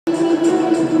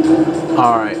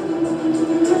Alright.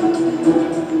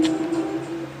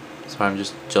 So I'm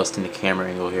just adjusting the camera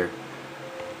angle here.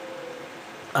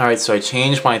 Alright, so I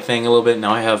changed my thing a little bit.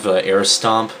 Now I have air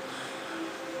stomp.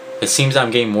 It seems I'm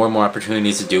getting more and more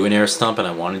opportunities to do an air stomp, and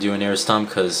I want to do an air stomp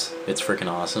because it's freaking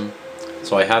awesome.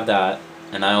 So I have that,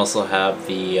 and I also have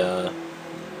the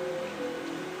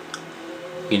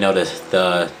you know,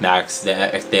 the max, the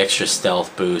extra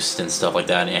stealth boost and stuff like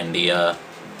that, and the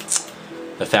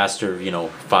faster, you know,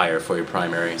 fire for your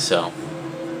primary. So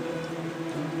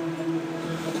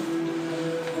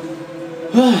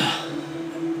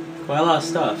quite a lot of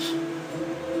stuff,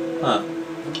 huh?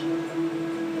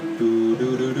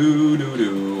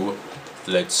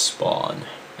 Let's spawn,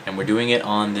 and we're doing it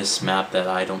on this map that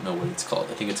I don't know what it's called.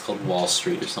 I think it's called Wall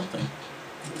Street or something.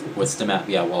 What's the map?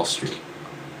 Yeah, Wall Street.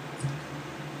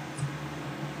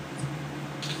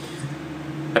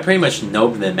 I pretty much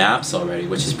know the maps already,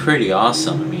 which is pretty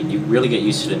awesome. I mean, you really get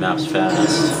used to the maps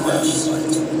fast.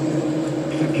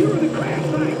 Secure the crash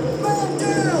site.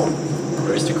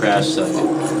 Where's the crash site?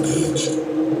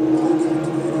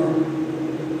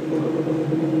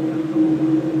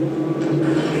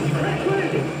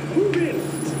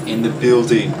 In the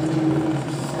building.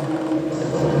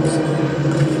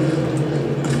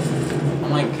 Oh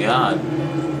my god.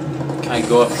 Can I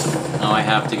go up? No, I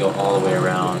have to go all the way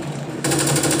around.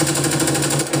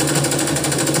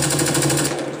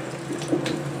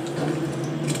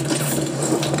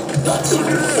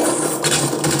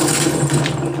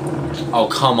 Oh,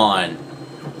 come on.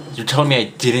 You're telling me I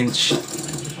didn't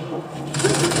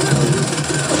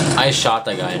I shot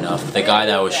that guy enough. The guy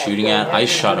that I was shooting at, I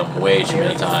shot him way too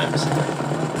many times.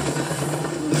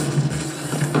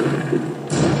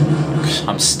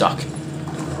 I'm stuck.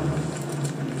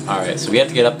 Alright, so we have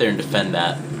to get up there and defend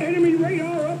that. Enemy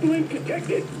radar uplink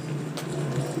detected.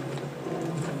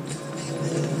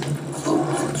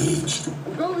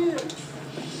 Go in.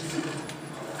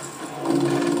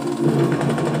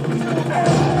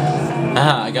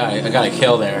 Ah, I got a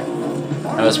kill there.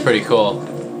 That was pretty cool.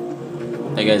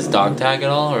 That guy's dog tag at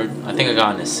all, or I think I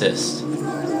got an assist.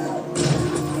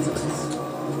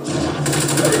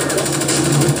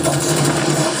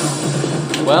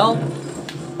 Well,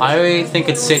 I think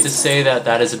it's safe to say that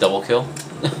that is a double kill.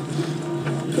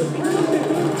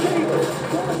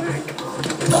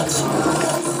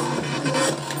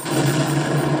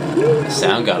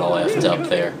 Sound got all effed up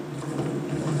there.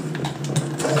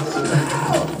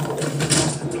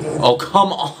 Oh,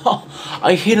 come on!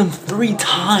 I hit him 3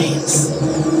 times!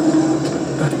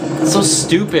 So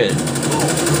stupid.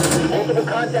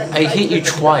 I hit you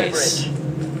twice.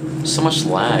 So much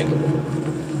lag.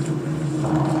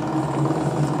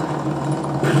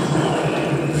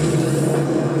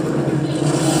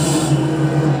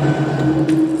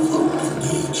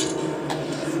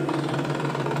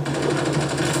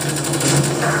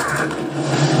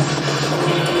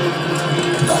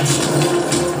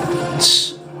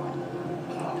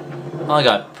 Well, I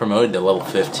got promoted to level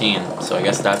 15, so I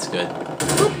guess that's good.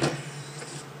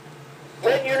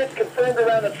 Red units confirmed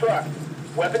around the truck.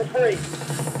 Weapons free.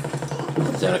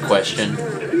 Is that a question?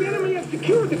 The enemy has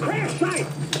secured the crash site.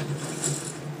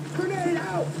 Grenade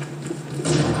out.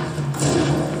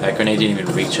 That grenade didn't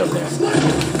even reach up there.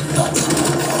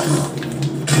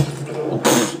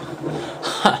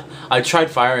 I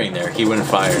tried firing there. He wouldn't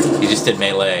fire. He just did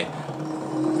melee.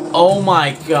 Oh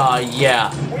my god,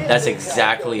 yeah. That's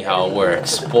exactly how it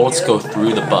works. Bullets go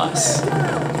through the bus.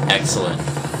 Excellent.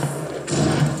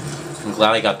 I'm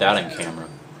glad I got that on camera.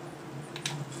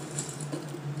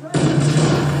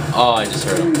 Oh, I just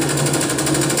heard him.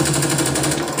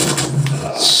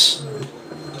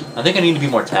 I think I need to be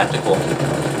more tactical.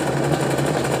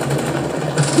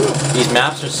 These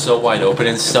maps are so wide open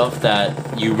and stuff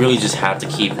that you really just have to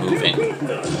keep moving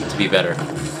to be better.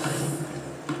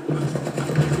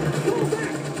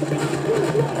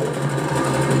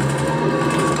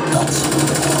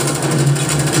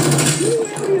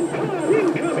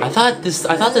 I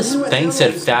thought this thing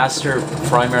said faster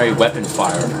primary weapon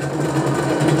fire.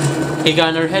 He got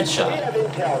another headshot. We have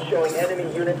intel showing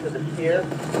enemy units of the sphere.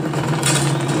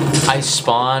 I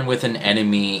spawn with an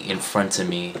enemy in front of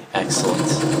me.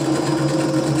 Excellent.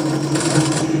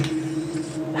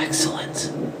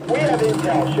 Excellent. We have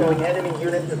intel showing enemy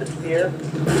units of the sphere.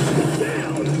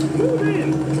 Down. Move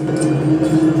in.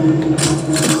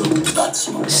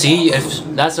 See, if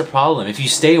that's a problem. If you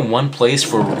stay in one place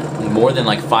for more than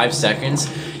like 5 seconds,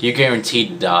 you're guaranteed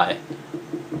to die.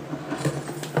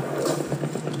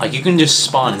 Like, you can just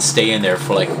spawn and stay in there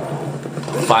for like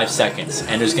 5 seconds,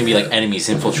 and there's gonna be like enemies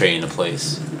infiltrating the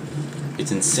place.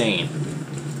 It's insane.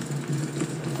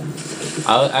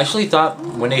 I actually thought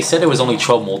when they said it was only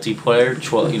 12 multiplayer,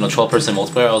 12-person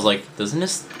multiplayer, I was like, doesn't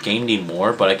this game need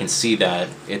more? But I can see that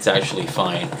it's actually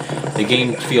fine. The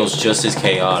game feels just as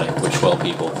chaotic with 12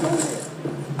 people.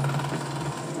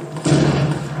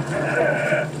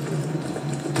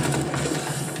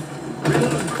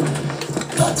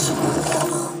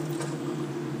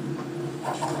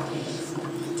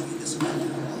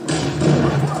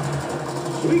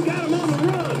 We got him on the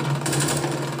run.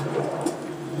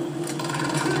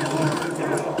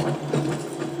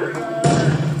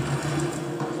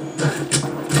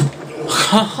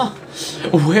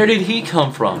 Where did he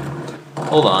come from?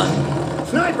 Hold on.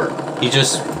 Sniper. He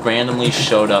just randomly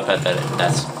showed up at that.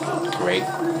 That's great.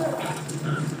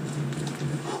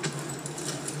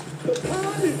 The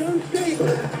pond is unstable.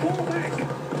 Fall back.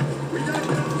 We got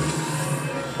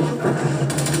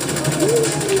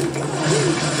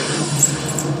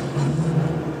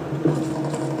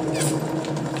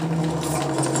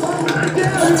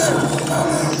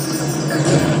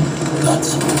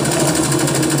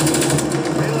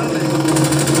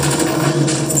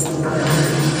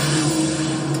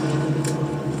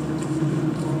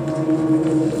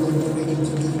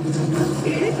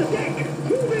hit the deck.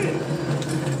 Move in.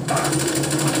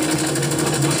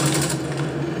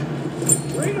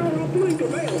 Radar uplink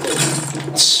available.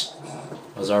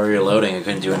 I was already reloading. I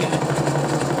couldn't do anything.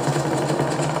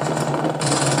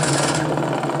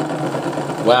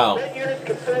 Wow. Red units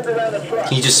confirmed around the truck.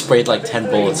 He just sprayed like 10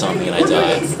 bullets on me and I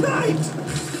died. Sniped.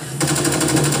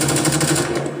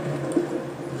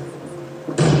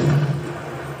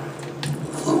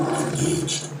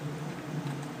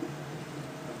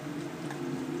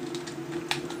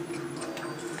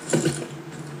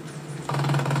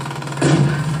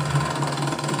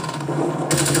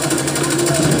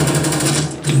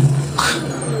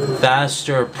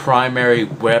 Faster primary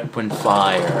weapon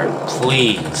fire,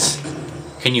 please.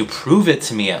 Can you prove it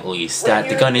to me at least that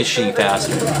the gun is shooting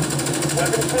faster?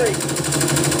 Weapon free.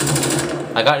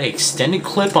 I got an extended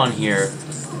clip on here,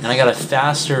 and I got a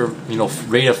faster,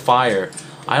 rate of fire.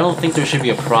 I don't think there should be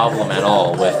a problem at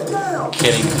all with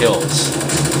getting kills.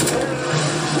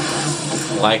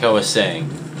 Like I was saying.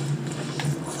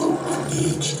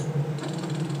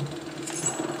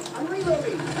 I'm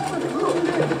reloading.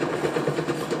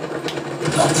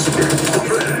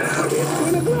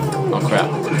 Oh crap.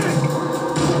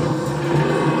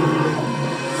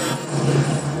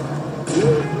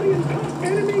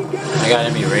 I got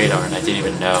enemy radar and I didn't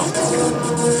even know.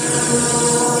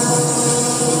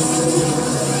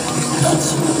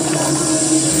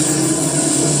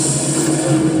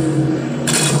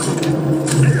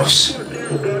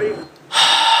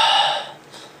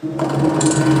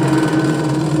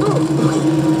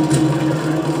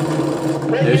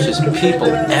 There's just people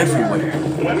everywhere.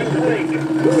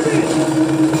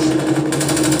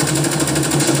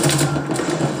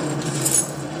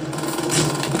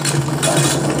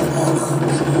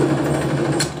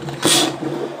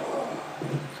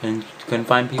 Couldn't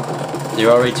find people. There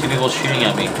were already 2 people shooting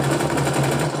at me.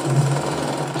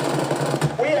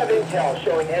 We have intel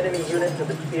showing enemy units of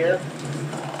the sphere.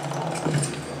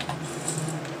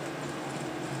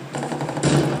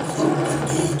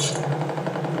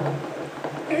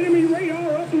 Enemy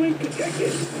radar uplink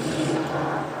detected.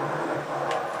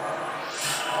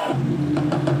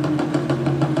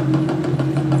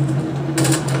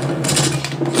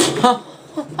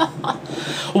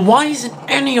 Why isn't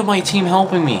any of my team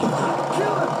helping me?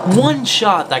 One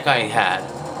shot that guy had.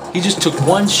 He just took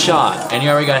one shot and he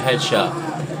already got a headshot.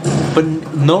 But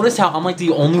notice how I'm like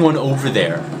the only one over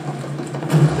there.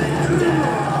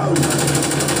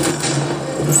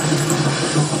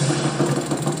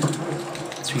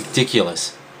 It's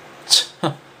ridiculous.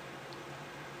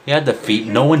 He had the feet.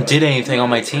 No one did anything on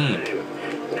my team.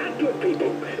 Not good,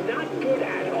 people. Not good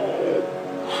at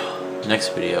all. Next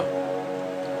video.